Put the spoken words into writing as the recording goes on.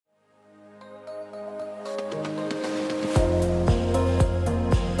You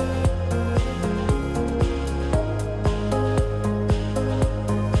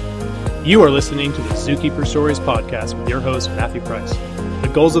are listening to the Zookeeper Stories podcast with your host, Matthew Price. The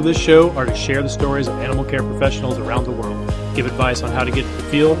goals of this show are to share the stories of animal care professionals around the world, give advice on how to get to the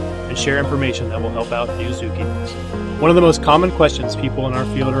field, and share information that will help out new zookeepers. One of the most common questions people in our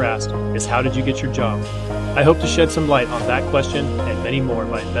field are asked is, how did you get your job? I hope to shed some light on that question and many more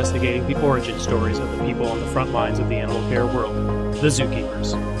by investigating the origin stories of the people on the front lines of the animal care world, the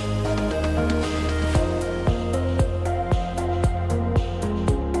zookeepers.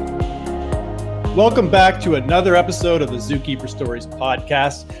 Welcome back to another episode of the Zookeeper Stories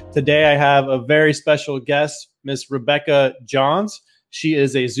podcast. Today I have a very special guest, Miss Rebecca Jahns. She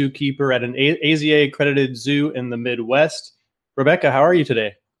is a zookeeper at an AZA-accredited zoo in the Midwest. Rebecca, how are you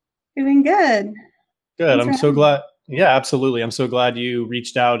today? Doing good. Good. I'm so glad. Yeah, absolutely. I'm so glad you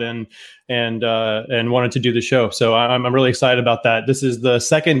reached out and wanted to do the show. So I'm really excited about that. This is the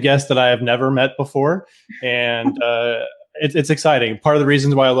second guest that I have never met before, and it's exciting. Part of the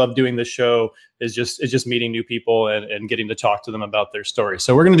reasons why I love doing this show is just meeting new people and getting to talk to them about their story.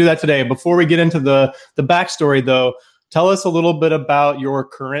 So we're going to do that today. Before we get into the backstory, though, tell us a little bit about your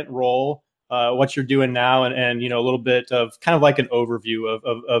current role, what you're doing now, and a little bit of kind of like an overview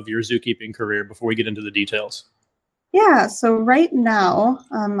of your zookeeping career before we get into the details. Yeah. So right now,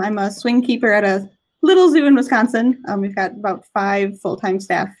 I'm a swing keeper at a little zoo in Wisconsin. We've got about 5 full-time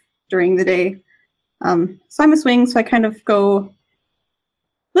staff during the day. So I'm a swing, so I kind of go a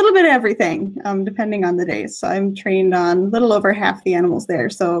little bit of everything, depending on the day. So I'm trained on a little over half the animals there.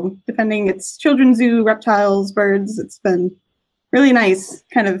 So depending, it's children's zoo, reptiles, birds. It's been really nice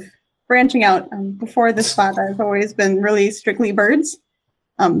kind of branching out. Before this spot, I've always been really strictly birds.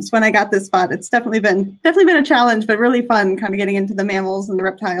 So when I got this spot, it's definitely been a challenge, but really fun kind of getting into the mammals and the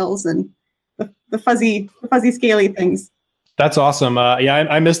reptiles and the fuzzy scaly things. That's awesome.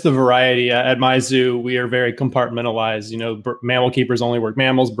 I miss the variety. At my zoo, we are very compartmentalized. Mammal keepers only work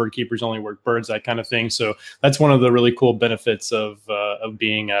mammals, bird keepers only work birds, that kind of thing. So that's one of the really cool benefits of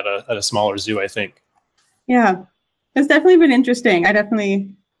being at a smaller zoo, I think. Yeah, it's definitely been interesting. I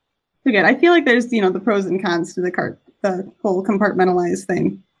feel like there's the pros and cons to the whole compartmentalized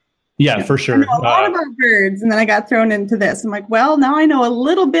thing. Yeah, for sure. I know a lot about birds, and then I got thrown into this. I'm like, well, now I know a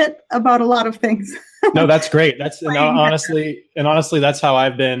little bit about a lot of things. No, that's great. Honestly, that's how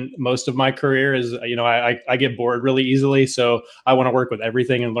I've been most of my career is, I get bored really easily. So I want to work with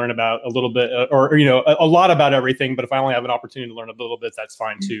everything and learn about a little bit or a lot about everything. But if I only have an opportunity to learn a little bit, that's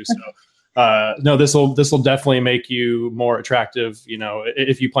fine too. So no, this will definitely make you more attractive.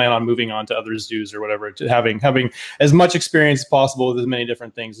 If you plan on moving on to other zoos or whatever, having as much experience as possible with as many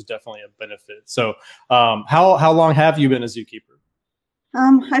different things is definitely a benefit. So how long have you been a zookeeper?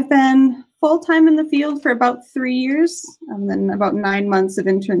 I've been full-time in the field for about 3 years, and then about 9 months of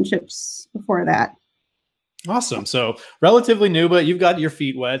internships before that. Awesome. So relatively new, but you've got your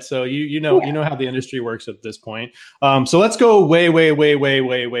feet wet. So you know how the industry works at this point. So let's go way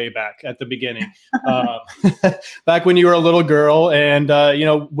back at the beginning. Back when you were a little girl, and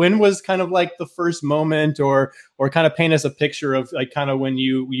when was kind of like the first moment, or kind of paint us a picture of like kind of when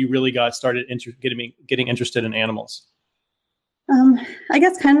you really got started getting interested in animals. I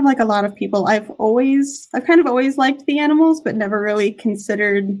guess kind of like a lot of people, I've kind of always liked the animals, but never really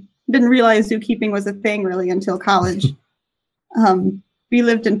didn't realize zookeeping was a thing really until college. We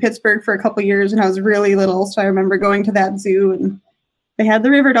lived in Pittsburgh for a couple years and I was really little. So I remember going to that zoo and they had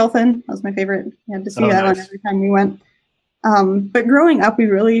the river dolphin. That was my favorite. I had to see that one every time we went. But growing up, we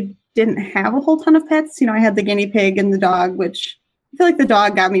really didn't have a whole ton of pets. I had the guinea pig and the dog, which I feel like the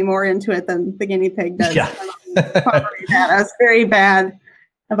dog got me more into it than the guinea pig does. Yeah. I was very bad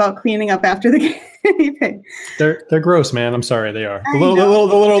about cleaning up after the guinea pig. They're gross, man. I'm sorry, they are. The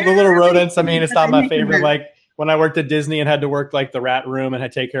little rodents. I mean, it's not my favorite. Like when I worked at Disney and had to work like the rat room and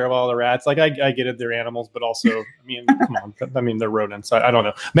had to take care of all the rats. Like I get it, they're animals, but also, I mean, come on. I mean, they're rodents. I don't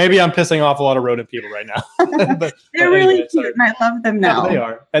know. Maybe I'm pissing off a lot of rodent people right now. They're really cute, and I love them now. Yeah, they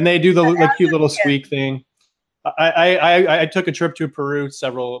are, and they do the cute little squeak thing. I took a trip to Peru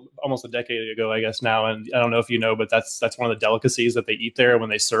almost a decade ago, I guess now. And I don't know if you know, but that's one of the delicacies that they eat there. When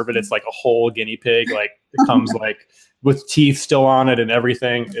they serve it, it's like a whole guinea pig. Like it comes like with teeth still on it and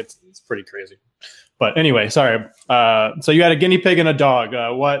everything. It's pretty crazy. But anyway, sorry. So you had a guinea pig and a dog.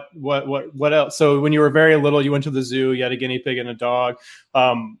 What else? So when you were very little, you went to the zoo, you had a guinea pig and a dog.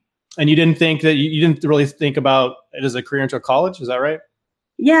 And you didn't think that you didn't really think about it as a career until college. Is that right?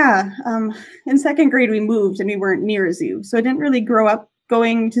 Yeah. In second grade, we moved and we weren't near a zoo. So I didn't really grow up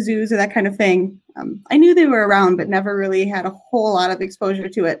going to zoos or that kind of thing. I knew they were around, but never really had a whole lot of exposure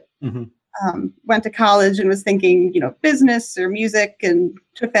to it. Mm-hmm. went to college and was thinking, business or music, and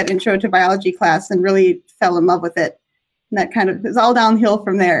took that intro to biology class and really fell in love with it. And that kind of is all downhill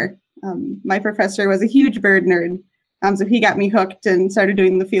from there. My professor was a huge bird nerd. So he got me hooked and started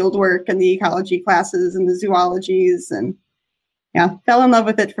doing the field work and the ecology classes and the zoologies, and fell in love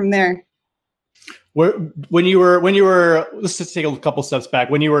with it from there. When you were, let's just take a couple steps back.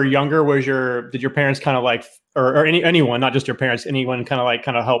 When you were younger, did your parents kind of like, or anyone, not just your parents, anyone kind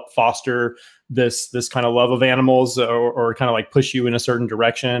of help foster this kind of love of animals, or kind of like push you in a certain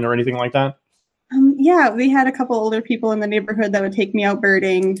direction or anything like that? We had a couple older people in the neighborhood that would take me out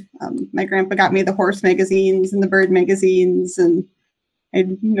birding. My grandpa got me the horse magazines and the bird magazines, and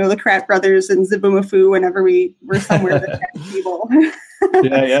the Krat brothers and Zaboomafoo whenever we were somewhere at the table.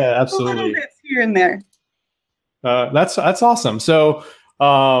 Yeah, absolutely. A little bit here and there. That's awesome. So,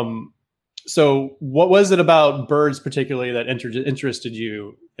 so what was it about birds particularly that interested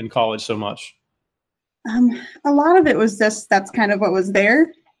you in college so much? A lot of it was just, that's kind of what was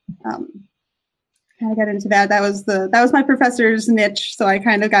there. I got into that. That was my professor's niche, so I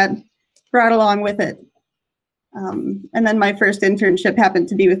kind of got brought along with it. And then my first internship happened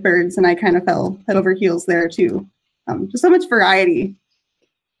to be with birds, and I kind of fell head over heels there too. Just so much variety.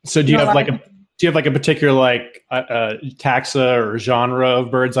 So do you have like a particular like taxa or genre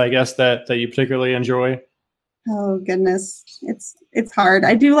of birds, I guess, that you particularly enjoy? Oh goodness, it's hard.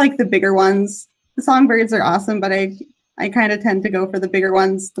 I do like the bigger ones. The songbirds are awesome, but I kind of tend to go for the bigger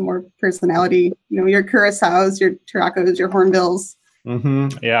ones, the more personality. Your curassows, your turacos, your hornbills.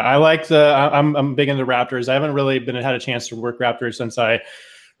 Mm-hmm. Yeah, I like I'm big into raptors. I haven't really had a chance to work raptors since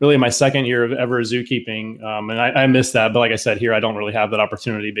my second year of ever zookeeping, and I miss that. But like I said, here I don't really have that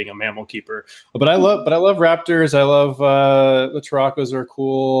opportunity being a mammal keeper. But I love raptors. I love the turacos are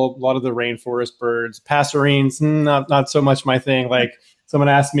cool. A lot of the rainforest birds, passerines, not so much my thing. Like someone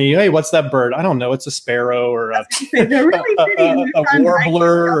asked me, "Hey, what's that bird?" I don't know. It's a sparrow or they're really pretty a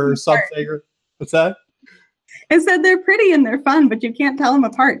warbler or something. What's that? I said they're pretty and they're fun, but you can't tell them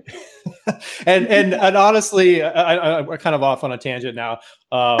apart. and honestly, we're kind of off on a tangent now,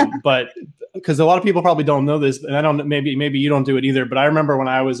 but because a lot of people probably don't know this, and I don't. Maybe you don't do it either. But I remember when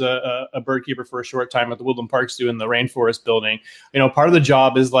I was a bird keeper for a short time at the Woodland Park Zoo in the rainforest building. Part of the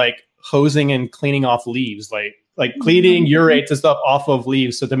job is like hosing and cleaning off leaves, like cleaning urates and stuff off of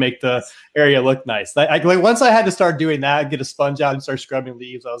leaves, so to make the area look nice. Like once I had to start doing that, get a sponge out and start scrubbing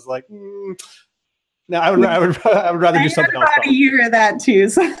leaves, I was like. No, I would rather do something else. About a year of that too.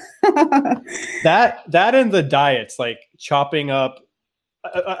 So. that and the diets, like chopping up.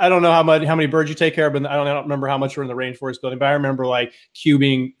 I don't know how many birds you take care of, but I don't remember how much were in the rainforest building. But I remember like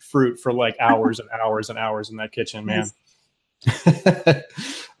cubing fruit for like hours and hours and hours in that kitchen, man.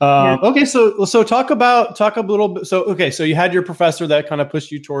 Okay, so talk a little bit. So you had your professor that kind of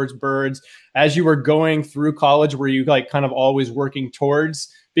pushed you towards birds. As you were going through college, were you like kind of always working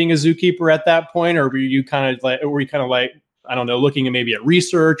towards being a zookeeper at that point, or were you kind of like I don't know, looking at maybe at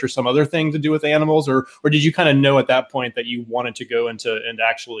research or some other thing to do with animals, or did you kind of know at that point that you wanted to go into and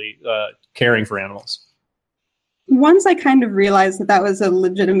actually caring for animals? Once I kind of realized that was a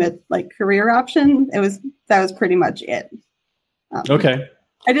legitimate like career option, that was pretty much it. Okay.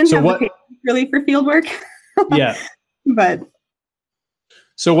 I didn't have the patience really for field work. Yeah. But.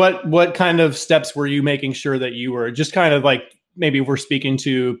 So what kind of steps were you making sure that you were just kind of like, maybe we're speaking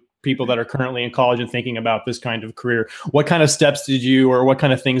to people that are currently in college and thinking about this kind of career. What kind of steps did you, or what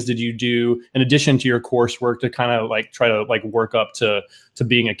kind of things did you do in addition to your coursework to kind of like try to like work up to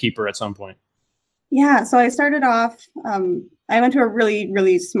being a keeper at some point? Yeah. So I started off, I went to a really,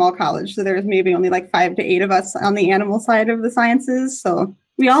 really small college. So there was maybe only like 5 to 8 of us on the animal side of the sciences. So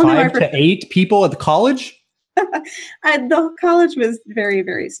we all knew 5 to 8 people at the college? The college was very,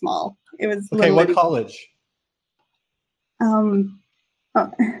 very small. It was okay. What college?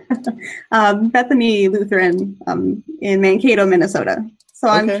 Bethany Lutheran in Mankato, Minnesota. So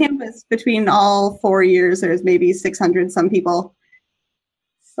on campus between all 4 years, there's maybe 600 some people.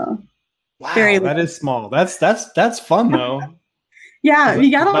 So wow, that is small. That's fun though. Yeah, we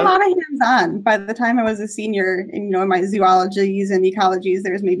got a lot of hands-on. By the time I was a senior, in my zoologies and ecologies,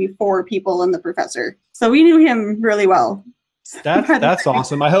 there's maybe 4 people and the professor. So we knew him really well. That's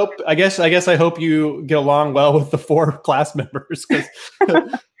awesome. I guess I hope you get along well with the 4 class members, because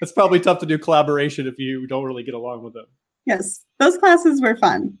it's probably tough to do collaboration if you don't really get along with them. Yes, those classes were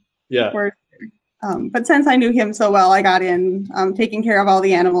fun. Yeah. But since I knew him so well, I got in taking care of all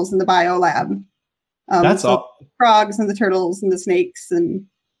the animals in the bio lab. That's all. Frogs and the turtles and the snakes, and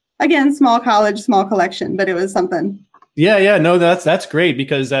again, small college, small collection, but it was something. Yeah. No, that's great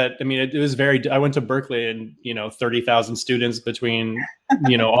because I mean, it was I went to Berkeley and, 30,000 students between,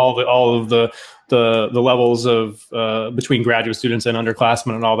 all of the levels of, between graduate students and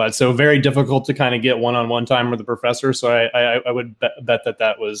underclassmen and all that. So very difficult to kind of get one-on-one time with the professor. So I would bet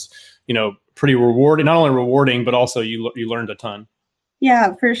that was, pretty rewarding, not only rewarding, but also you learned a ton.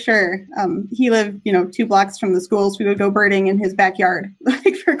 Yeah, for sure. He lived, 2 blocks from the schools. We would go birding in his backyard,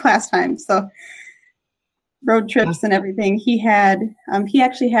 like for class time. So road trips and everything. He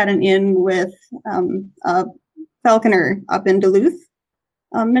actually had an inn with a falconer up in Duluth,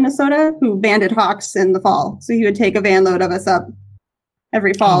 Minnesota, who banded hawks in the fall. So he would take a van load of us up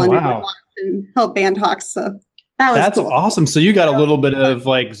every fall and we would watch and help band hawks. So that's cool. Awesome. So you got a little bit of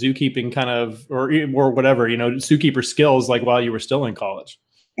like zookeeping kind of, or whatever, zookeeper skills, like while you were still in college.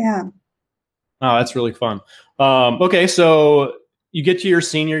 Yeah. Oh, that's really fun. Okay. So you get to your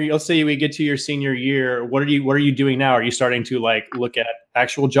senior, let's say we get to your senior year. What are you doing now? Are you starting to like look at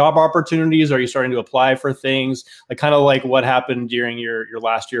actual job opportunities? Are you starting to apply for things? Like kind of like what happened during your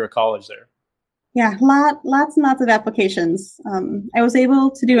last year of college there? Yeah. Lots and lots of applications. I was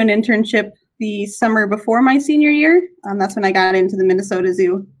able to do an internship the summer before my senior year. That's when I got into the Minnesota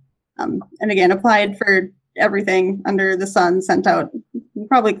Zoo. And again, applied for everything under the sun, sent out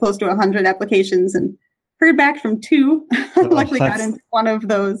probably close to 100 applications and heard back from 2. Luckily got into one of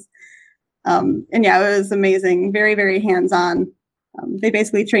those. And yeah, it was amazing. Very, very hands-on. They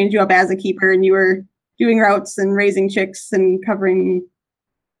basically trained you up as a keeper and you were doing routes and raising chicks and covering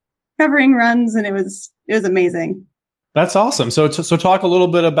runs. And it was amazing. That's awesome. So talk a little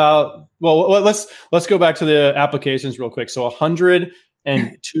bit about, well, let's go back to the applications real quick. So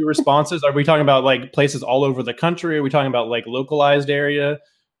 102 responses. Are we talking about like places all over the country? Are we talking about like localized area?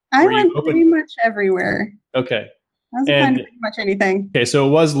 I went pretty much everywhere. Okay. I was applying to pretty much anything. Okay. So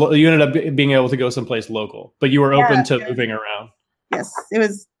you ended up being able to go someplace local, but you were open to moving around. Yes. It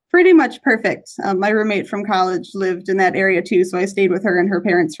was pretty much perfect. My roommate from college lived in that area too. So I stayed with her and her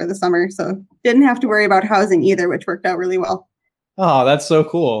parents for the summer. So didn't have to worry about housing either, which worked out really well. Oh, that's so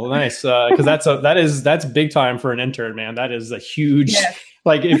cool. Nice. Cause that's big time for an intern, man. That is a huge,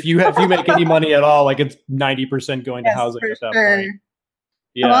 like if you make any money at all, like it's 90% going to housing at that point.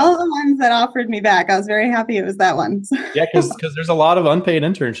 Yeah. Of all the ones that offered me back, I was very happy it was that one. Yeah. Cause there's a lot of unpaid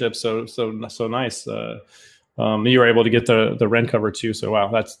internships. So nice. You were able to get the rent cover too. So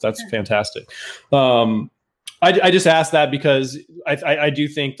wow, that's fantastic. I just asked that because I do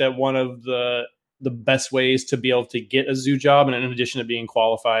think that one of the best ways to be able to get a zoo job, and in addition to being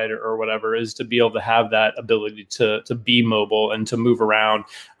qualified or whatever, is to be able to have that ability to be mobile and to move around,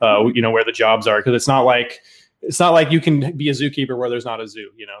 where the jobs are. Because it's not like you can be a zookeeper where there's not a zoo,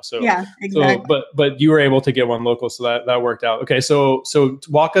 So yeah, exactly. So, but you were able to get one local, so that worked out. Okay, so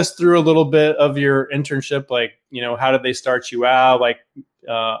walk us through a little bit of your internship, like how did they start you out, like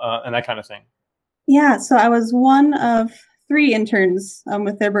and that kind of thing. Yeah, so I was one of 3 interns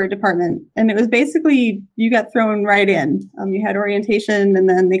with their bird department, and it was basically you got thrown right in. You had orientation, and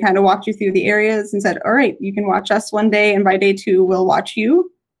then they kind of walked you through the areas and said, "All right, you can watch us one day, and by day 2, we'll watch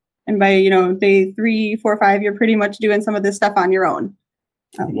you." And by, day 3, 4, 5, you're pretty much doing some of this stuff on your own.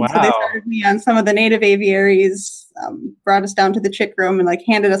 Wow. So they started me on some of the native aviaries, brought us down to the chick room and like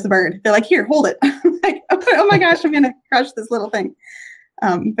handed us a bird. They're like, "Here, hold it." I'm like, oh my gosh, I'm going to crush this little thing.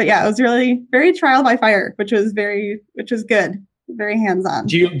 But yeah, it was really very trial by fire, which was good. Very hands-on.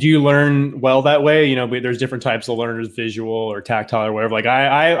 Do you learn well that way? There's different types of learners, visual or tactile or whatever. Like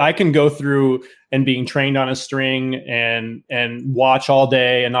I can go through and being trained on a string and watch all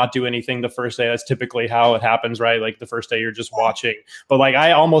day and not do anything the first day. That's typically how it happens, right? Like the first day you're just watching. But like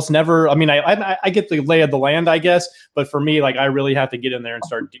I almost never. I mean, I get the lay of the land, I guess. But for me, like I really have to get in there and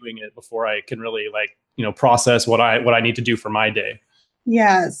start doing it before I can really process what I need to do for my day.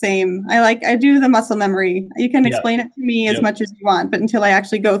 Yeah, same. I do the muscle memory. You can explain it to me as much as you want, but until I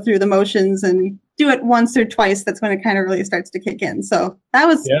actually go through the motions and do it once or twice, that's when it kind of really starts to kick in. So that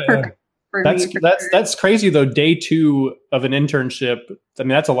was perfect for me. That's crazy though. Day 2 of an internship. I mean,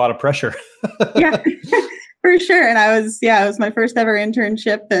 that's a lot of pressure. Yeah, for sure. And it was my first ever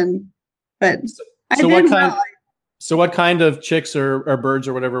internship, So what kind of chicks or birds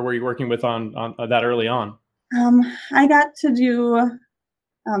or whatever were you working with on that early on? I got to do.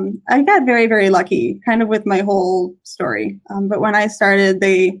 I got very, very lucky kind of with my whole story. But when I started,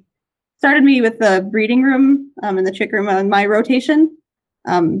 they started me with the breeding room and the chick room on my rotation.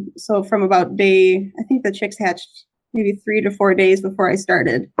 So from about I think the chicks hatched maybe 3 to 4 days before I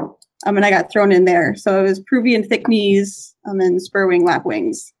started. And I got thrown in there. So it was Peruvian thick knees and spur wing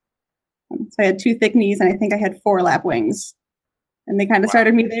lapwings. So I had 2 thick knees and I think I had 4 lapwings. And they kind of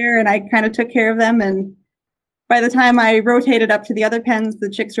started me there and I kind of took care of them. And by the time I rotated up to the other pens, the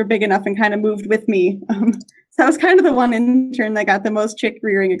chicks were big enough and kind of moved with me. So I was kind of the one intern that got the most chick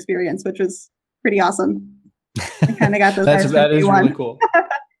rearing experience, which was pretty awesome. I kind of got those. That is really cool.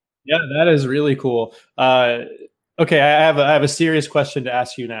 Yeah, that is really cool. Okay, I have a serious question to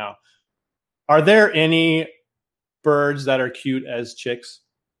ask you now. Are there any birds that are cute as chicks?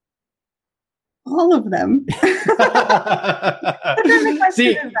 All of them.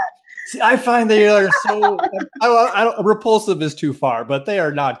 See, I find they are so. Repulsive is too far, but they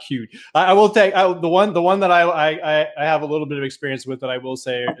are not cute. I will take the one that I have a little bit of experience with that I will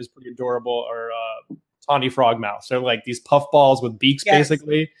say is pretty adorable. Are tawny frogmouths. They're like these puffballs with beaks,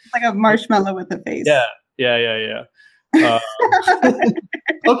 basically. It's like a marshmallow with a face. Yeah.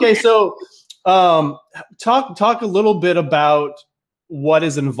 Okay, so talk a little bit about what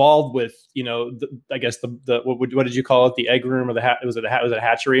is involved with, I guess what did you call it? The egg room or was it a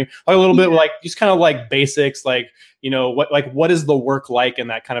hatchery? Like a little bit like just kind of like basics, like, what is the work like in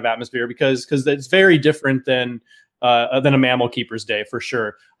that kind of atmosphere? Because it's very different than a mammal keeper's day for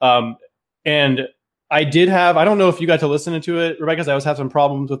sure. And I don't know if you got to listen to it, Rebecca, because I always have some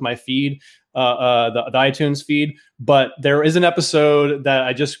problems with my feed, the iTunes feed, but there is an episode that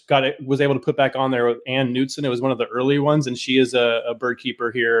I just was able to put back on there with Ann Knutson. It was one of the early ones, and she is a bird keeper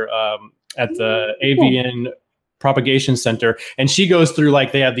here at the Avian Propagation Center, and she goes through,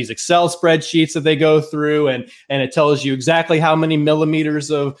 like, they have these Excel spreadsheets that they go through, and it tells you exactly how many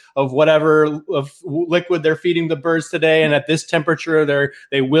millimeters of whatever of liquid they're feeding the birds today, and at this temperature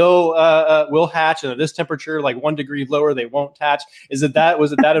they will hatch, and at this temperature, like 1 degree lower, they won't hatch. Was it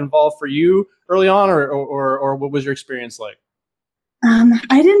that involved for you early on, or what was your experience like?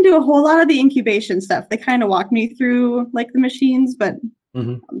 I didn't do a whole lot of the incubation stuff. They kind of walked me through like the machines, but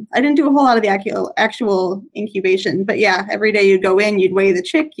I didn't do a whole lot of the actual incubation. But yeah, every day you'd go in, you'd weigh the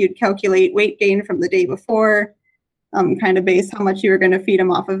chick, you'd calculate weight gain from the day before, kind of base how much you were going to feed them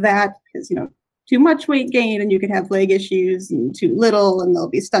off of that. Because, too much weight gain and you could have leg issues, and too little and they'll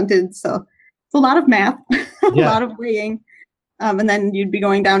be stunted. So it's a lot of math, a lot of weighing. And then you'd be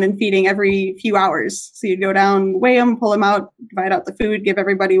going down and feeding every few hours. So you'd go down, weigh them, pull them out, divide out the food, give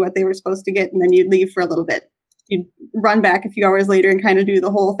everybody what they were supposed to get, and then you'd leave for a little bit. You'd run back a few hours later and kind of do the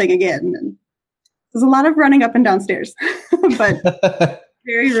whole thing again. And there's a lot of running up and down stairs, but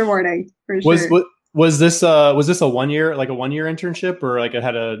very rewarding for sure. Was this a 1 year, like a 1 year internship, or like it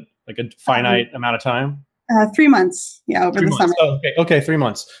had a finite amount of time? 3 months. Yeah. Over the summer. Oh, okay. 3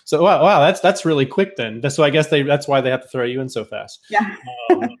 months. So wow. That's really quick then. So I guess that's why they have to throw you in so fast. Yeah.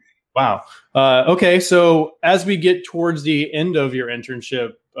 Wow. Okay. So as we get towards the end of your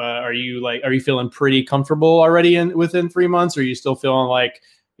internship, are you feeling pretty comfortable already within 3 months? Or are you still feeling like,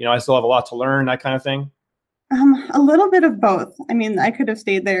 I still have a lot to learn, that kind of thing? A little bit of both. I mean, I could have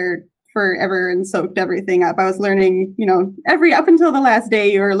stayed there forever and soaked everything up. I was learning, up until the last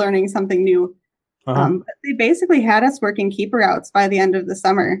day, you were learning something new. But they basically had us working keeper outs by the end of the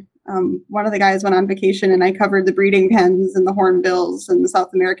summer. One of the guys went on vacation, and I covered the breeding pens and the hornbills and the South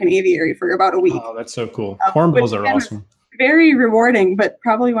American aviary for about a week. Oh, that's so cool. Hornbills are awesome. Very rewarding, but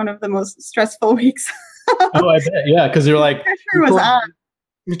probably one of the most stressful weeks. Oh, I bet. Yeah, because you're like, pressure was on.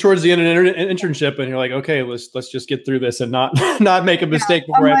 Towards the end of an internship, and you're like, okay, let's just get through this and not make a mistake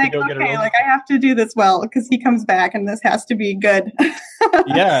before I have to go get it. Okay, like I have to do this well because he comes back, and this has to be good.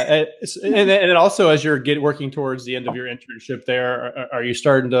 Yeah, and also as you're working towards the end of your internship, there, are you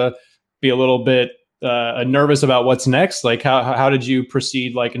starting to be a little bit nervous about what's next? Like how did you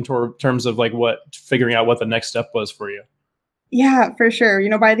proceed, like in terms of like figuring out what the next step was for you? Yeah, for sure.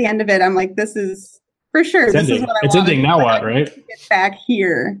 By the end of it, I'm like, this is. For sure. It's ending. It's ending now, what, right? Get back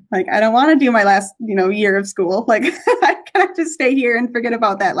here. Like, I don't want to do my last, year of school. Like, I can't just stay here and forget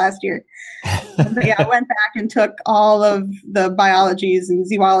about that last year. But yeah, I went back and took all of the biologies and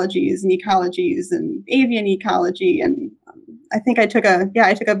zoologies and ecologies and avian ecology. And I think I took a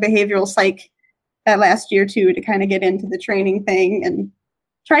behavioral psych that last year too, to kind of get into the training thing, and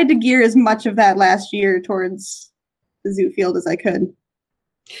tried to gear as much of that last year towards the zoo field as I could.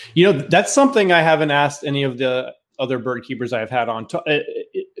 That's something I haven't asked any of the other bird keepers I've had on.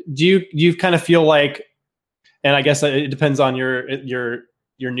 Do you kind of feel like, and I guess it depends on your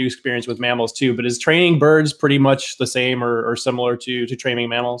new experience with mammals too, but is training birds pretty much the same or similar to training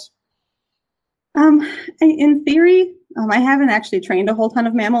mammals? In theory, I haven't actually trained a whole ton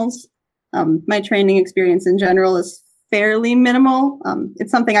of mammals. My training experience in general is fairly minimal.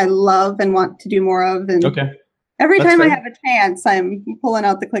 It's something I love and want to do more of. And okay. Every time I have a chance, I'm pulling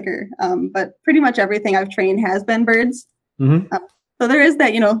out the clicker. But pretty much everything I've trained has been birds. Mm-hmm. So there is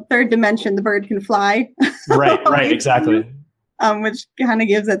that, third dimension, the bird can fly. Right, exactly. Which kind of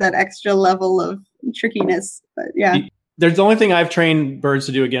gives it that extra level of trickiness. But yeah. There's the only thing I've trained birds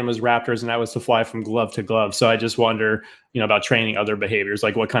to do again was raptors, and that was to fly from glove to glove. So I just wonder, about training other behaviors,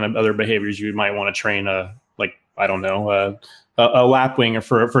 like what kind of other behaviors you might want to train I don't know, a lapwing, or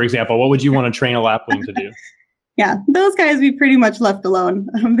for example, what would you want to train a lapwing to do? Yeah, those guys we pretty much left alone.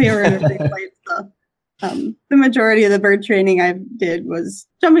 They were in a free flight. So the majority of the bird training I did was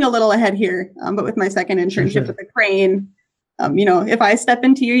jumping a little ahead here, but with my second internship with the crane, if I step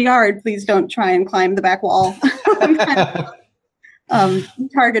into your yard, please don't try and climb the back wall.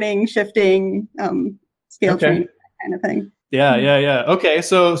 Targeting, shifting, scale training, that kind of thing. Yeah. Okay.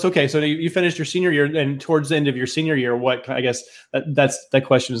 So you finished your senior year, and towards the end of your senior year, what, I guess that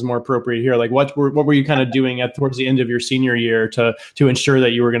question is more appropriate here. Like what were you kind of doing towards the end of your senior year to ensure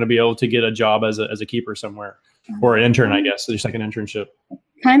that you were going to be able to get a job as a keeper somewhere, or an intern, I guess, your second internship?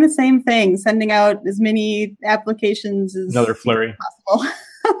 Kind of same thing, sending out as many applications as another flurry possible.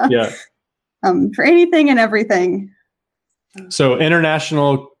 Yeah. For anything and everything. So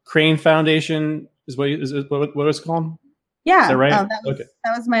International Crane Foundation is what it's called? Yeah. Is that right?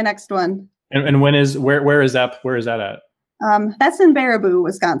 That was my next one. And where is that at? That's in Baraboo,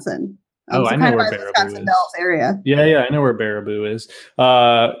 Wisconsin. I know where Baraboo Wisconsin is. Dells area. Yeah, I know where Baraboo is.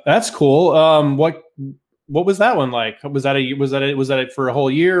 That's cool. What was that one like? Was that for a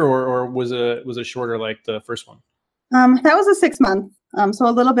whole year, or was it shorter like the first one? That was a 6 month, so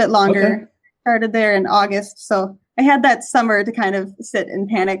a little bit longer. Okay. Started there in August, so I had that summer to kind of sit and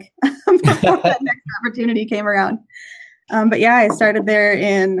panic before that next opportunity came around. But yeah, I started there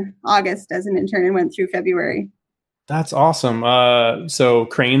in August as an intern and went through February. That's awesome. So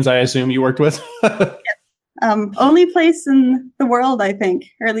cranes, I assume you worked with? Yes. Only place in the world, I think,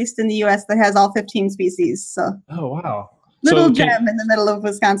 or at least in the U.S. that has all 15 species. So. Oh, wow. Little gem in the middle of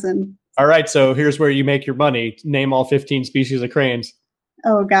Wisconsin. All right. So here's where you make your money. Name all 15 species of cranes.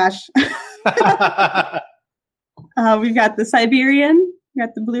 Oh, gosh. We've got the Siberian, we've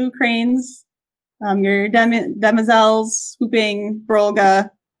got the blue cranes, your demoiselles, swooping, Brolga,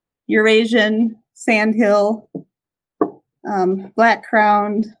 Eurasian, sandhill,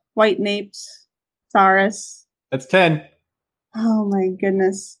 black-crowned, white-naped, Saurus. That's 10. Oh my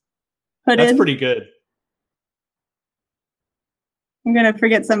goodness. Hooded. That's pretty good. I'm going to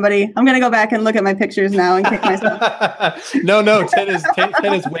forget somebody. I'm going to go back and look at my pictures now and kick myself. No, 10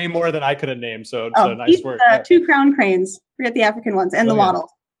 is way more than I could have named. So nice work. Two crown cranes. Forget the African ones and the wattle.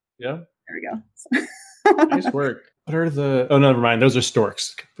 Yeah. There we go. Nice work. What are the? Oh, never mind. Those are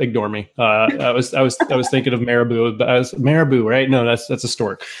storks. Ignore me. I was thinking of marabou. Marabou, right? No, that's a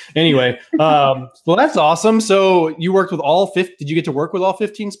stork. Anyway, well, that's awesome. So you worked with all 15. Did you get to work with all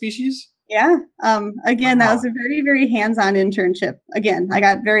 15 species? Yeah. Again, That was a very, very hands-on internship. Again, I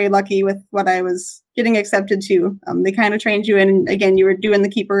got very lucky with what I was getting accepted to. They kind of trained you in. Again, you were doing the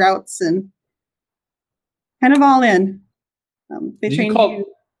keeper routes and kind of all in. They trained you.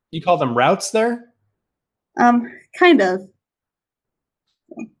 You call them routes there? Kind of.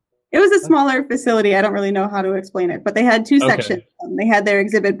 It was a smaller facility. I don't really know how to explain it, but they had two sections. They had their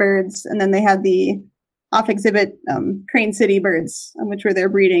exhibit birds, and then they had the off-exhibit Crane City birds, which were their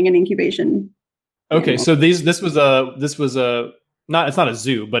breeding and incubation. Okay, so this was a not, it's not a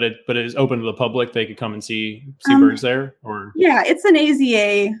zoo, but it is open to the public. They could come and see birds there, or yeah, it's an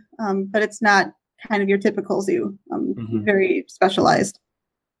AZA, but it's not kind of your typical zoo. Very specialized.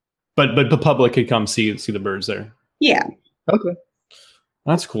 But the public could come see the birds there. Yeah. Okay.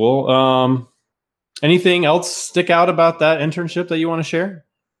 That's cool. Anything else stick out about that internship that you want to share?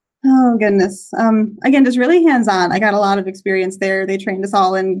 Oh, goodness. Again, just really hands-on. I got a lot of experience there. They trained us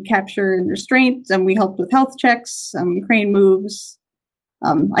all in capture and restraint, and we helped with health checks, crane moves.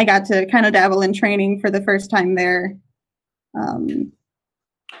 I got to kind of dabble in training for the first time there.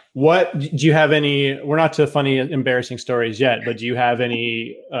 What do you have any? We're not to funny, embarrassing stories yet, but do you have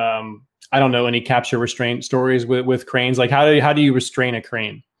any? I don't know, any capture restraint stories with cranes? Like how do you restrain a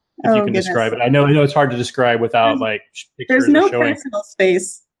crane? If you can describe it. I know it's hard to describe without pictures. There's no personal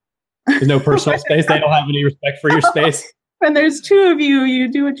space. There's no personal space. They don't have any respect for your space. When there's two of you,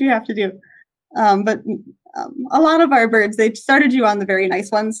 you do what you have to do. But a lot of our birds, they started you on the very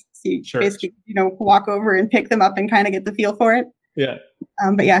nice ones. So you basically, walk over and pick them up and kind of get the feel for it. Yeah.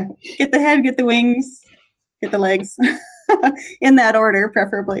 But yeah, get the head, get the wings, get the legs in that order,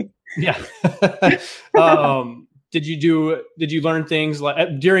 preferably. Yeah. Did you learn things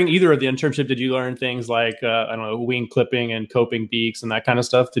like during either of the internship? Did you learn things like, I don't know, wing clipping and coping beaks and that kind of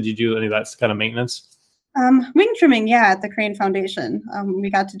stuff? Did you do any of that kind of maintenance? Wing trimming. Yeah. At the Crane Foundation. We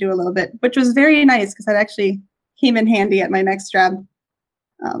got to do a little bit, which was very nice because that actually came in handy at my next job.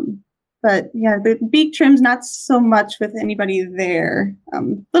 But yeah, the beak trims, not so much with anybody there. A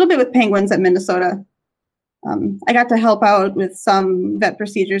little bit with penguins at Minnesota. I got to help out with some vet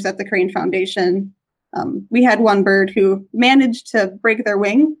procedures at the Crane Foundation. We had one bird who managed to break their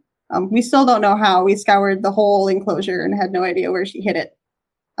wing. We still don't know how. We scoured the whole enclosure and had no idea where she hit it.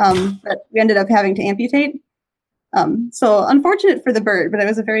 But we ended up having to amputate. So unfortunate for the bird, but it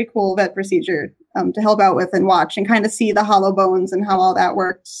was a very cool vet procedure to help out with and watch and kind of see the hollow bones and how all that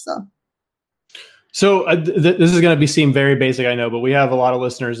worked. So this is going to seem very basic, I know, but we have a lot of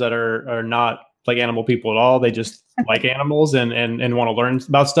listeners that are not like animal people at all. They just like animals and want to learn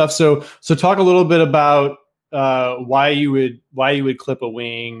about stuff. So talk a little bit about why you would clip a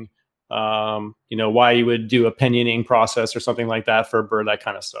wing, why you would do a pinioning process or something like that for a bird, that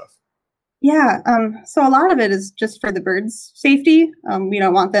kind of stuff. Yeah. So a lot of it is just for the bird's safety. We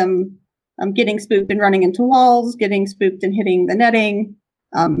don't want them getting spooked and running into walls, getting spooked and hitting the netting.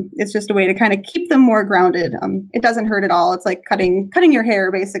 It's just a way to kind of keep them more grounded. It doesn't hurt at all. It's like cutting your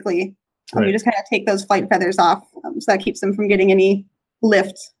hair, basically. Right. You just kind of take those flight feathers off. So that keeps them from getting any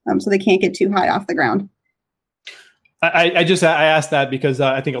lift. So they can't get too high off the ground. I asked that because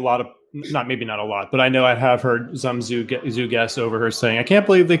I think a lot of, maybe not a lot, but I know I have heard some zoo guests over here saying, I can't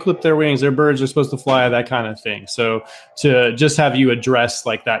believe they clip their wings. Their birds are supposed to fly, that kind of thing. So to just have you address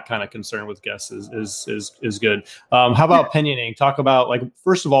like that kind of concern with guests is good. How about pinioning? Talk about, like,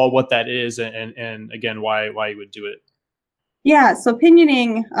 first of all, what that is and again, why you would do it. Yeah. So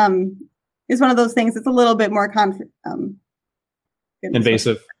pinioning is one of those things that's a little bit more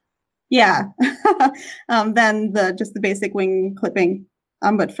invasive. Yeah. Than just the basic wing clipping.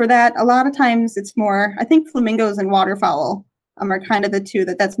 But for that, a lot of times it's more, I think flamingos and waterfowl are kind of the two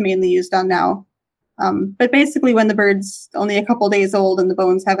that's mainly used on now. But basically when the bird's only a couple days old and the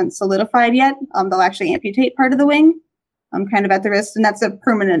bones haven't solidified yet, they'll actually amputate part of the wing, kind of at the wrist, and that's a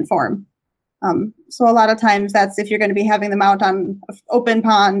permanent form. So a lot of times that's if you're going to be having them out on open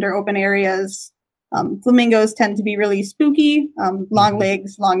pond or open areas. Flamingos tend to be really spooky, long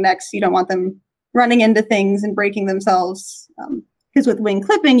legs, long necks. You don't want them running into things and breaking themselves. Because with wing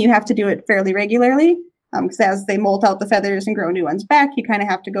clipping, you have to do it fairly regularly. Because as they molt out the feathers and grow new ones back, you kind of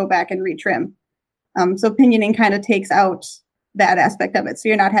have to go back and retrim. So pinioning kind of takes out that aspect of it. So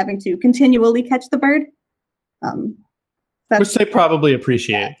you're not having to continually catch the bird. Which they probably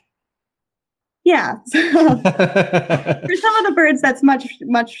appreciate. Yeah. For some of the birds, that's much,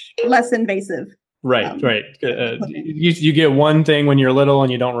 much less invasive. Right. You get one thing when you're little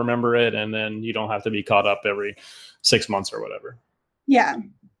and you don't remember it, and then you don't have to be caught up every 6 months or whatever. Yeah.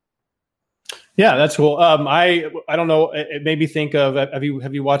 Yeah, that's cool. I don't know. It made me think of. Have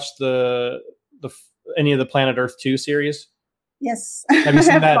you watched any of the Planet Earth 2 series? Yes. Have you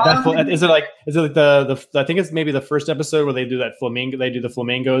seen that? Is it like the I think it's maybe the first episode where they do that flamingo. They do the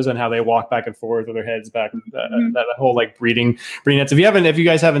flamingos and how they walk back and forth with their heads back. That whole like breeding nets. If you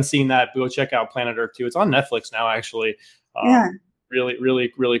guys haven't seen that, go check out Planet Earth 2. It's on Netflix now, actually. Yeah. Really,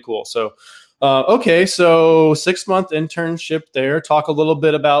 really, really cool. So, okay. So 6-month internship there. Talk a little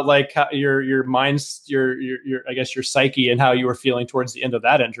bit about like how your mind's, your I guess your psyche and how you were feeling towards the end of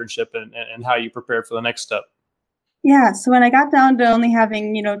that internship and how you prepared for the next step. Yeah. So when I got down to only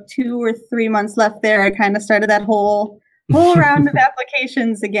having, 2 or 3 months left there, I kind of started that whole round of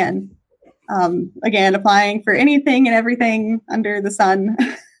applications again. Again, applying for anything and everything under the sun.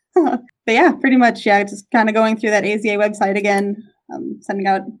 But yeah, pretty much. Yeah. Just kind of going through that AZA website again, sending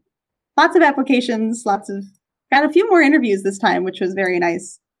out lots of applications, got a few more interviews this time, which was very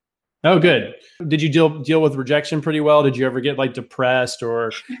nice. Oh, good. Did you deal with rejection pretty well? Did you ever get like depressed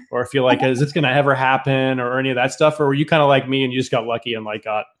or feel like, is this going to ever happen or any of that stuff? Or were you kind of like me and you just got lucky and like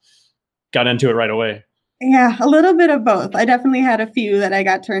got into it right away? Yeah, a little bit of both. I definitely had a few that I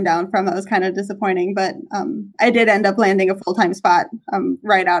got turned down from. That was kind of disappointing, but I did end up landing a full-time spot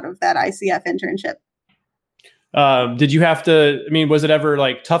right out of that ICF internship. Did you have to, was it ever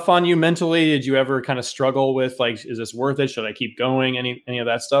like tough on you mentally? Did you ever kind of struggle with like, is this worth it? Should I keep going? Any of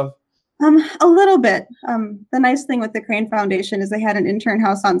that stuff? A little bit. The nice thing with the Crane Foundation is they had an intern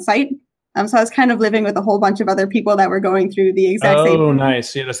house on site. So I was kind of living with a whole bunch of other people that were going through the exact same thing. Oh,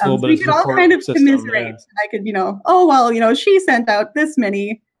 nice. Yeah, that's a little bit we of could all kind of system, commiserate. Yeah. I could, she sent out this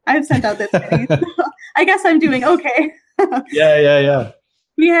many. I've sent out this many. I guess I'm doing okay. Yeah.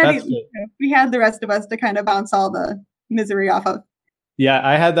 We had the rest of us to kind of bounce all the misery off of. Yeah,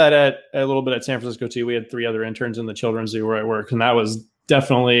 I had that a little bit at San Francisco too. We had 3 other interns in the children's zoo where I work, and that was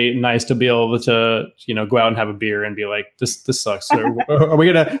definitely nice to be able to go out and have a beer and be like, this sucks. Are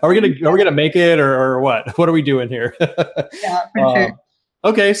we gonna make it or what are we doing here? Yeah, for sure.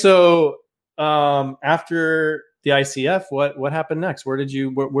 Okay, so after the ICF, what happened next? Where did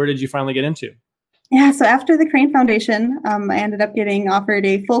you finally get into? Yeah, so after the Crane Foundation, I ended up getting offered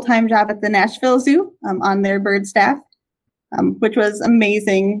a full-time job at the Nashville Zoo on their bird staff, which was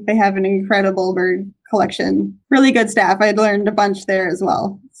amazing. They have an incredible bird collection, really good staff. I learned a bunch there as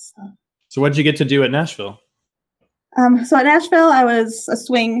well. So what did you get to do at Nashville? So at Nashville, I was a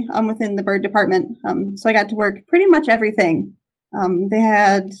swing within the bird department. So I got to work pretty much everything. They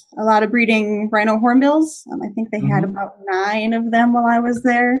had a lot of breeding rhino hornbills. I think they had about 9 of them while I was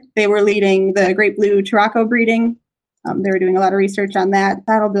there. They were leading the great blue Turako breeding. They were doing a lot of research on that.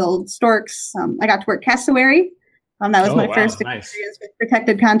 Battle-billed storks. I got to work cassowary. That was my first experience with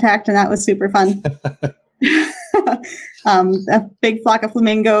protected contact, and that was super fun. A big flock of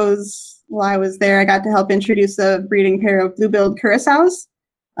flamingos. While I was there, I got to help introduce a breeding pair of blue-billed curassows,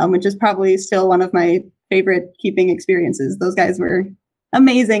 which is probably still one of my favorite keeping experiences. Those guys were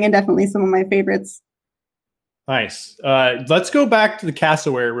amazing and definitely some of my favorites. Nice. Let's go back to the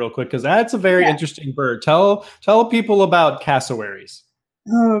cassowary real quick, because that's a very interesting bird. Tell people about cassowaries.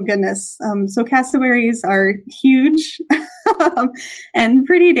 Oh, goodness. So cassowaries are huge and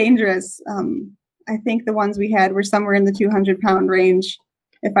pretty dangerous. I think the ones we had were somewhere in the 200-pound range,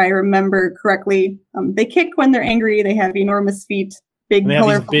 if I remember correctly. They kick when they're angry. They have enormous feet, big,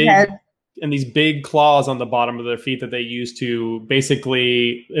 colorful head. And these big claws on the bottom of their feet that they use to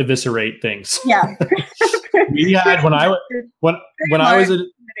basically eviscerate things. Yeah. We had when I was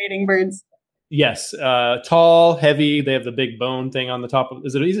intimidating birds. Yes, tall, heavy. They have the big bone thing on the top of.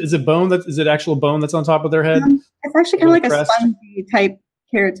 Is it bone? Is it actual bone that's on top of their head? It's actually kind of like a spongy type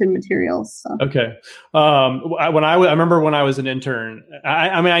keratin materials. So. Okay. I remember when I was an intern,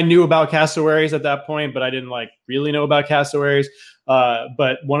 I mean, I knew about cassowaries at that point, but I didn't really know about cassowaries.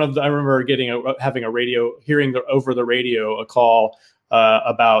 But I remember hearing over the radio a call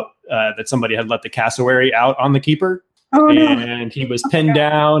about that somebody had let the cassowary out on the keeper. Oh, and he was pinned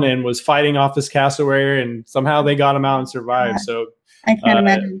down and was fighting off this cassowary, and somehow they got him out and survived. Yeah. So I can't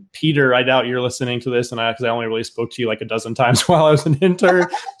imagine. Peter, I doubt you're listening to this, and because I only really spoke to you like a dozen times while I was an intern.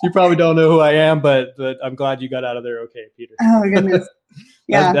 You probably don't know who I am, but I'm glad you got out of there okay, Peter. Oh, goodness.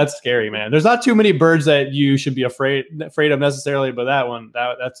 Yeah, that's scary, man. There's not too many birds that you should be afraid of necessarily, but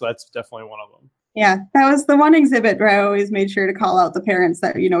that's definitely one of them. Yeah, that was the one exhibit where I always made sure to call out the parents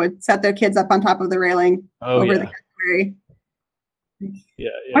that would set their kids up on top of the railing over the cassowary. Yeah,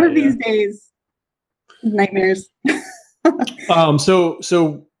 one of these days, nightmares.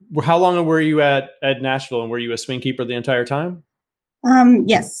 So how long were you at Nashville, and were you a swing keeper the entire time?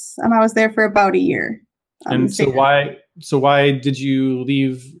 Yes, I was there for about a year. And so why did you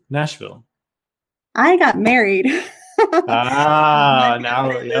leave Nashville? I got married. Now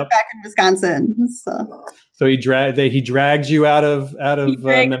back in Wisconsin. So he dragged you out of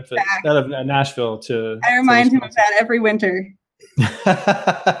Memphis, out of Nashville to. I remind him of that every winter.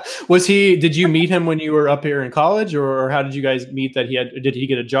 Did you meet him when you were up here in college, or how did you guys meet? Did he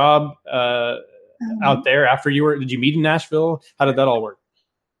get a job out there after did you meet in Nashville? How did that all work?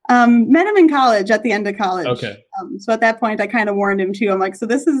 Met him in college, at the end of college. Okay. So at that point, I kind of warned him too. I'm like, so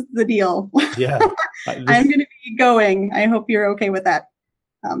this is the deal. Yeah. I'm going to be going. I hope you're okay with that.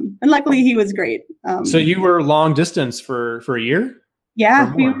 And luckily he was great. So you were long distance for a year?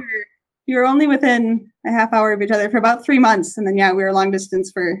 Yeah, we were only within a half hour of each other for about 3 months. And then, we were long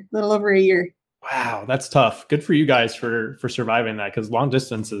distance for a little over a year. Wow. That's tough. Good for you guys for surviving that, because long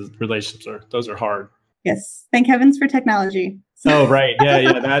distance relationships those are hard. Yes. Thank heavens for technology. Oh, right.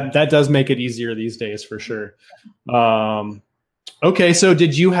 Yeah. That does make it easier these days for sure. Okay. So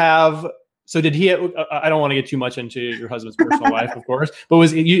did he, I don't want to get too much into your husband's personal life, of course, but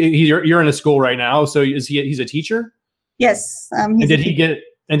you're in a school right now. So he's a teacher? Yes. And did he get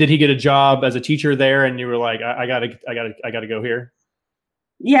a job as a teacher there? And you were like, I gotta go here.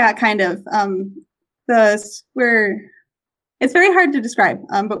 Yeah, kind of. It's very hard to describe,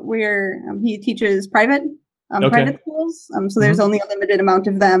 but he teaches private schools. So there's only a limited amount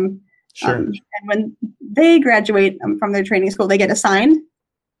of them. Sure. And when they graduate from their training school, they get assigned.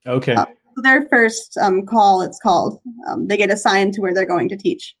 Okay. Their first call, it's called, they get assigned to where they're going to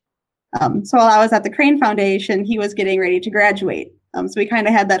teach. So while I was at the Crane Foundation, he was getting ready to graduate. So we kind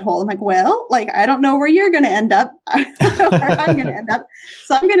of had that whole, I'm like, I don't know where you're going to end up. I don't know where I'm going to end up.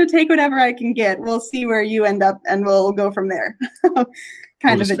 So I'm going to take whatever I can get. We'll see where you end up, and we'll go from there. We'll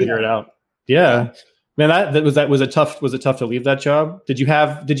just figure it out. Yeah. Man, was it tough to leave that job? Did you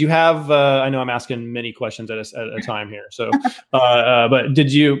have I know I'm asking many questions at a time here. So, but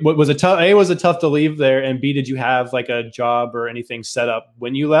was it tough? A, was it tough to leave there? And B, did you have like a job or anything set up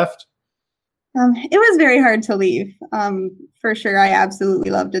when you left? It was very hard to leave. For sure, I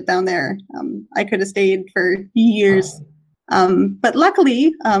absolutely loved it down there. I could have stayed for years. But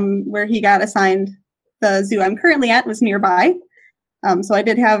luckily, where he got assigned, the zoo I'm currently at was nearby. So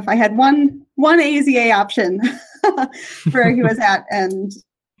I had one AZA option where he was at, and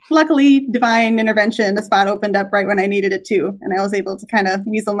luckily, divine intervention, the spot opened up right when I needed it too, and I was able to kind of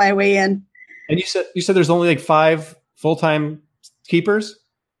weasel my way in. And you said there's only like 5 full-time keepers?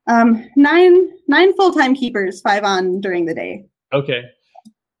 9 full-time keepers, 5 on during the day. Okay.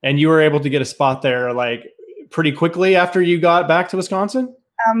 And you were able to get a spot there like pretty quickly after you got back to Wisconsin?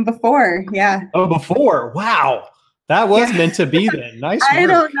 Before, yeah. Oh, before. Wow. That was meant to be then. Nice work. I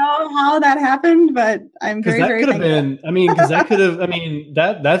don't know how that happened, but I'm very, very thankful. Because that could have,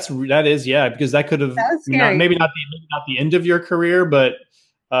 that is, because that could have, maybe not the end of your career, but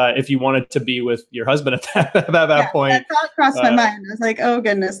if you wanted to be with your husband at that point. That thought crossed my mind. I was like, oh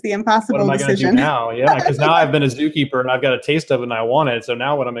goodness, the impossible decision. What am I going to do now? Yeah, because now I've been a zookeeper and I've got a taste of it and I want it. So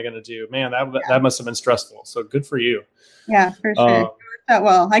now what am I going to do? Man, that must have been stressful. So good for you. Yeah, for sure.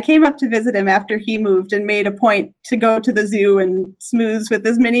 Well, I came up to visit him after he moved and made a point to go to the zoo and smooze with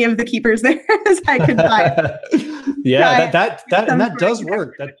as many of the keepers there as I could find. Yeah, that does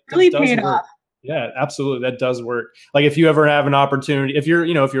work. That really paid off. Yeah, absolutely. That does work. Like if you ever have an opportunity, if you're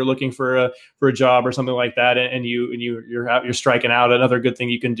looking for a job or something like that, and you're striking out, another good thing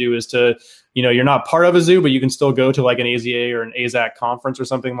you can do is to, you're not part of a zoo, but you can still go to like an AZA or an AZA conference or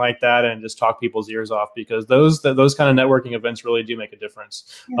something like that and just talk people's ears off, because those kind of networking events really do make a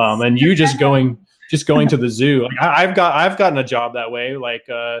difference. Yes. And you just going to the zoo. Like I've gotten a job that way, like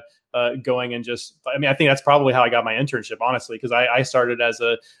going and I think that's probably how I got my internship, honestly, because I started as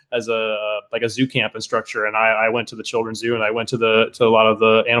a zoo camp instructor, and I went to the children's zoo and I went to a lot of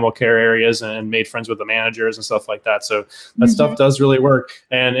the animal care areas and made friends with the managers and stuff like that. So that stuff does really work.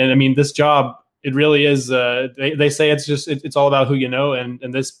 And I mean, this job, it really is. They say it's all about who you know, and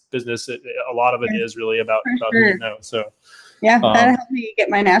this business, a lot of it is really about who you know. So. Yeah, that helped me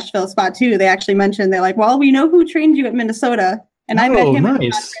get my Nashville spot too. They actually mentioned, they're like, well, we know who trained you at Minnesota. And I met him at the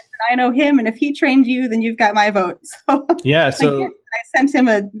conference, and I know him. And if he trained you, then you've got my vote. So yeah, so I sent him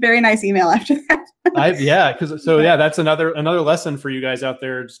a very nice email after that. That's another lesson for you guys out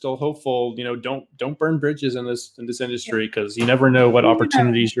there. Still hopeful, don't burn bridges in this industry, because you never know what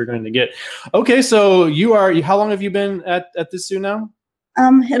opportunities you're going to get. Okay, so how long have you been at this zoo now?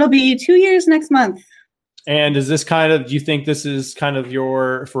 It'll be 2 years next month. And is this do you think this is kind of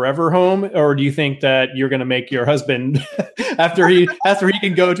your forever home, or do you think that you're going to make your husband after he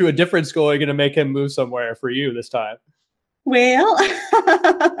can go to a different school, you're going to make him move somewhere for you this time? Well,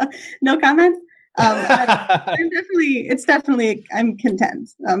 no comment. I'm content.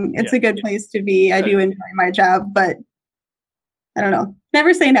 It's a good place to be. I do enjoy my job, but I don't know.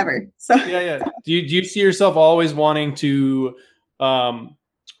 Never say never. So yeah. Do you see yourself always wanting to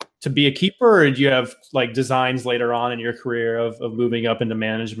be a keeper, or do you have like designs later on in your career of moving up into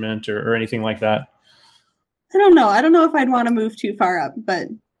management or anything like that? I don't know. I don't know if I'd want to move too far up, but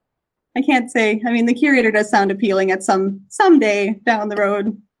I can't say. I mean, the curator does sound appealing at someday down the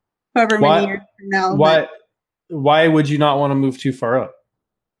road, however many years from now. Why would you not want to move too far up?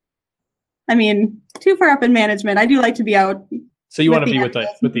 I mean, too far up in management. I do like to be out. So you want to be with the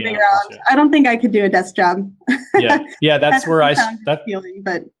animals, yeah. I don't think I could do a desk job. Yeah. That's where appealing,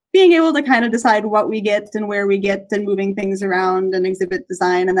 but being able to kind of decide what we get and where we get and moving things around and exhibit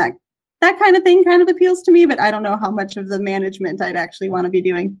design and that kind of thing kind of appeals to me, but I don't know how much of the management I'd actually want to be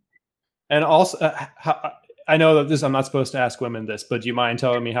doing. And also, I know that I'm not supposed to ask women this, but do you mind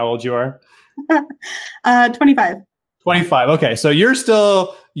telling me how old you are? 25. 25. Okay. So you're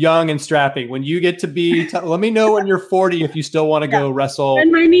still young and strapping. When you get to be, let me know when you're 40, if you still want to go wrestle.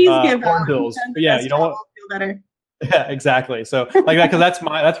 And my knees give out. Hornbills. Yeah. You don't want to feel better. Yeah, exactly. So like that, because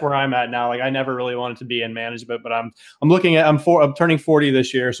that's where I'm at now. Like I never really wanted to be in management, but I'm turning 40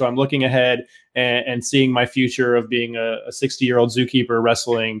 this year, so I'm looking ahead and seeing my future of being a 60-year-old zookeeper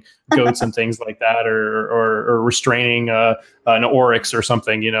wrestling goats and things like that, or restraining an oryx or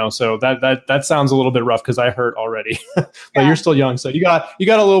something, So that sounds a little bit rough because I hurt already. But you're still young, so you got a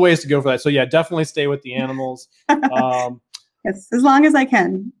little ways to go for that. So yeah, definitely stay with the animals. Yes, as long as I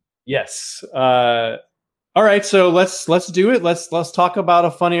can. Yes. All right, so let's do it. Let's talk about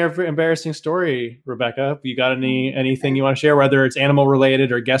a funny or embarrassing story, Rebecca. You got anything you want to share, whether it's animal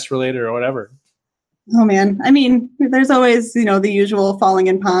related or guest related or whatever? Oh man, I mean, there's always the usual falling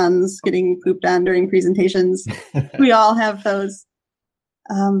in ponds, getting pooped on during presentations. We all have those.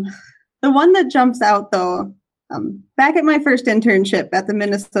 The one that jumps out though, back at my first internship at the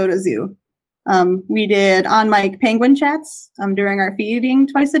Minnesota Zoo, we did on mic penguin chats during our feeding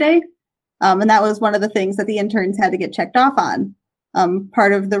twice a day. And that was one of the things that the interns had to get checked off on.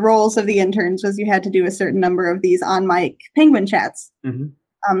 Part of the roles of the interns was you had to do a certain number of these on-mic penguin chats.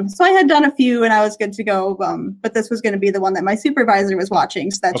 Mm-hmm. So I had done a few and I was good to go. But this was going to be the one that my supervisor was watching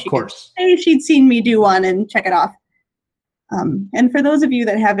so that she could say she'd seen me do one and check it off. And for those of you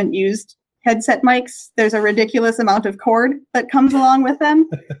that haven't used headset mics, there's a ridiculous amount of cord that comes along with them.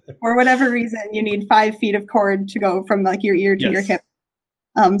 For whatever reason, you need 5 feet of cord to go from like your ear to your hip.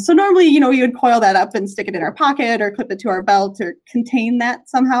 So normally, you would coil that up and stick it in our pocket or clip it to our belt or contain that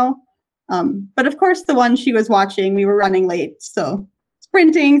somehow. But of course, the one she was watching, we were running late. So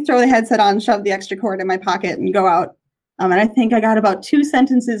sprinting, throw the headset on, shove the extra cord in my pocket and go out. And I think I got about 2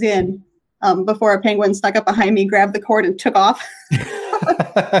 sentences in before a penguin snuck up behind me, grabbed the cord and took off.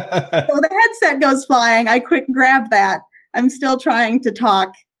 So the headset goes flying. I quick grab that. I'm still trying to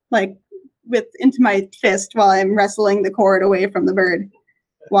talk like into my fist while I'm wrestling the cord away from the bird.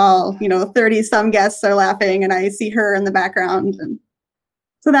 While 30 some guests are laughing and I see her in the background. And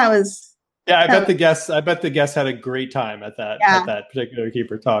so that was I bet the guests had a great time at that particular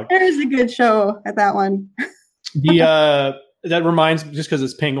keeper talk. There's a good show at that one. That reminds me, just because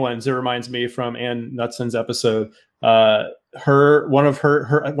it's penguins, it reminds me from Ann Knutson's episode. One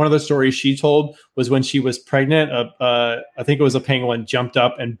of the stories she told was when she was pregnant. I think it was a penguin jumped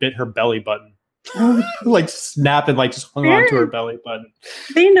up and bit her belly button. Like snapped and like just hung onto her belly button.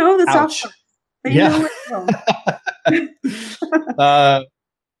 They know the soft spot. They know where to go.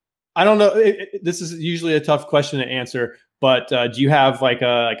 I don't know. This is usually a tough question to answer, but do you have like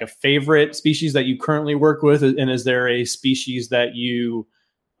a favorite species that you currently work with, and is there a species that you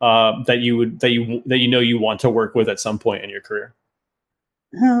want to work with at some point in your career?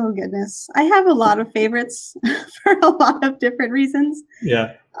 Oh goodness, I have a lot of favorites for a lot of different reasons.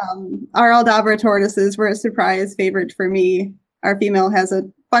 Yeah. Our Aldabra tortoises were a surprise favorite for me. Our female has a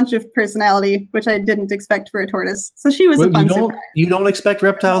bunch of personality, which I didn't expect for a tortoise. So she was a fun surprise. You don't expect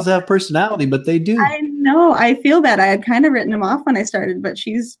reptiles to have personality, but they do. I know. I feel bad. I had kind of written them off when I started, but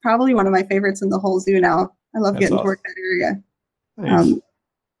she's probably one of my favorites in the whole zoo now. I love getting to work that area. Nice.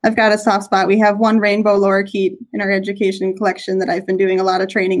 I've got a soft spot. We have one rainbow lorikeet in our education collection that I've been doing a lot of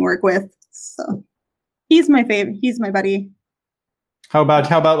training work with. So he's my favorite. He's my buddy. How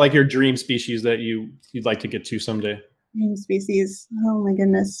about like your dream species that you'd like to get to someday? Dream species. Oh my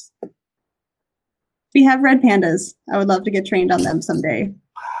goodness. We have red pandas. I would love to get trained on them someday.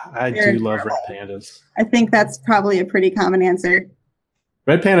 I do love red pandas. I think that's probably a pretty common answer.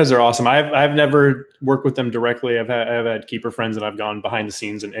 Red pandas are awesome. I've never worked with them directly. I've had keeper friends and I've gone behind the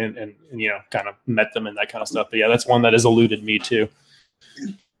scenes and kind of met them and that kind of stuff. But yeah, that's one that has eluded me too.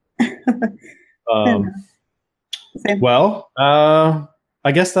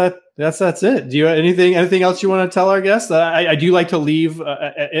 I guess that's it. Do you have anything else you want to tell our guests? I do like to leave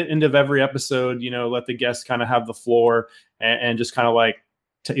at the end of every episode, let the guests kind of have the floor and just kind of like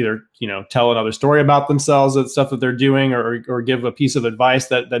to either, tell another story about themselves and stuff that they're doing or give a piece of advice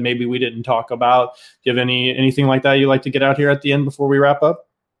that maybe we didn't talk about. Do you have anything like that you like to get out here at the end before we wrap up?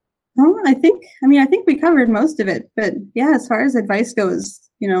 Oh, I think we covered most of it, but yeah, as far as advice goes,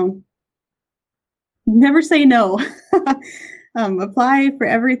 never say no. Apply for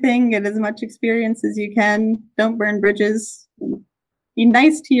everything, get as much experience as you can. Don't burn bridges. Be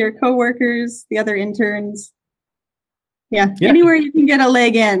nice to your coworkers, the other interns. Yeah, anywhere you can get a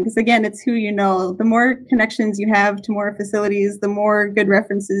leg in, because again, it's who you know. The more connections you have to more facilities, the more good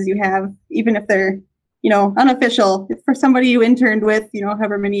references you have, even if they're, unofficial. If for somebody you interned with,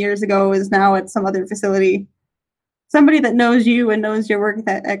 however many years ago is now at some other facility, somebody that knows you and knows your work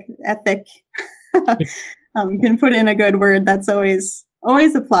ethic can put in a good word. That's always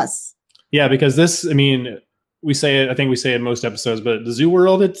a plus. Yeah, because we say it, I think we say it in most episodes, but the zoo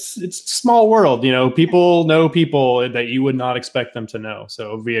world, it's a small world. People know people that you would not expect them to know.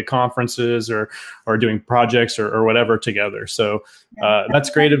 So via conferences or doing projects or whatever together. So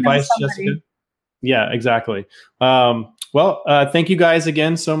that's great advice, Jessica. Yeah, exactly. Thank you guys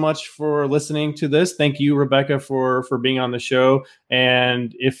again so much for listening to this. Thank you, Rebecca, for being on the show.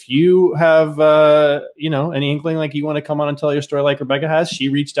 And if you have, any inkling like you want to come on and tell your story like Rebecca has, she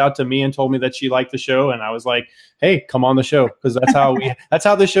reached out to me and told me that she liked the show. And I was like, hey, come on the show. Because that's how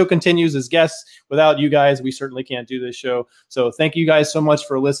the show continues as guests. Without you guys, we certainly can't do this show. So thank you guys so much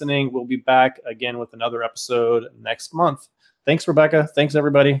for listening. We'll be back again with another episode next month. Thanks, Rebecca. Thanks,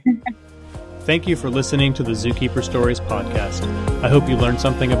 everybody. Thank you for listening to the Zookeeper Stories podcast. I hope you learned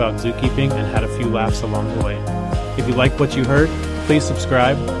something about zookeeping and had a few laughs along the way. If you like what you heard, please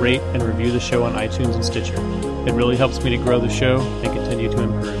subscribe, rate, and review the show on iTunes and Stitcher. It really helps me to grow the show and continue to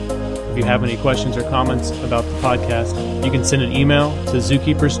improve. If you have any questions or comments about the podcast, you can send an email to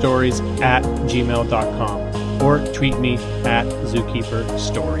zookeeperstories@gmail.com or tweet me at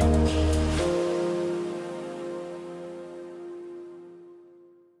zookeeperstory.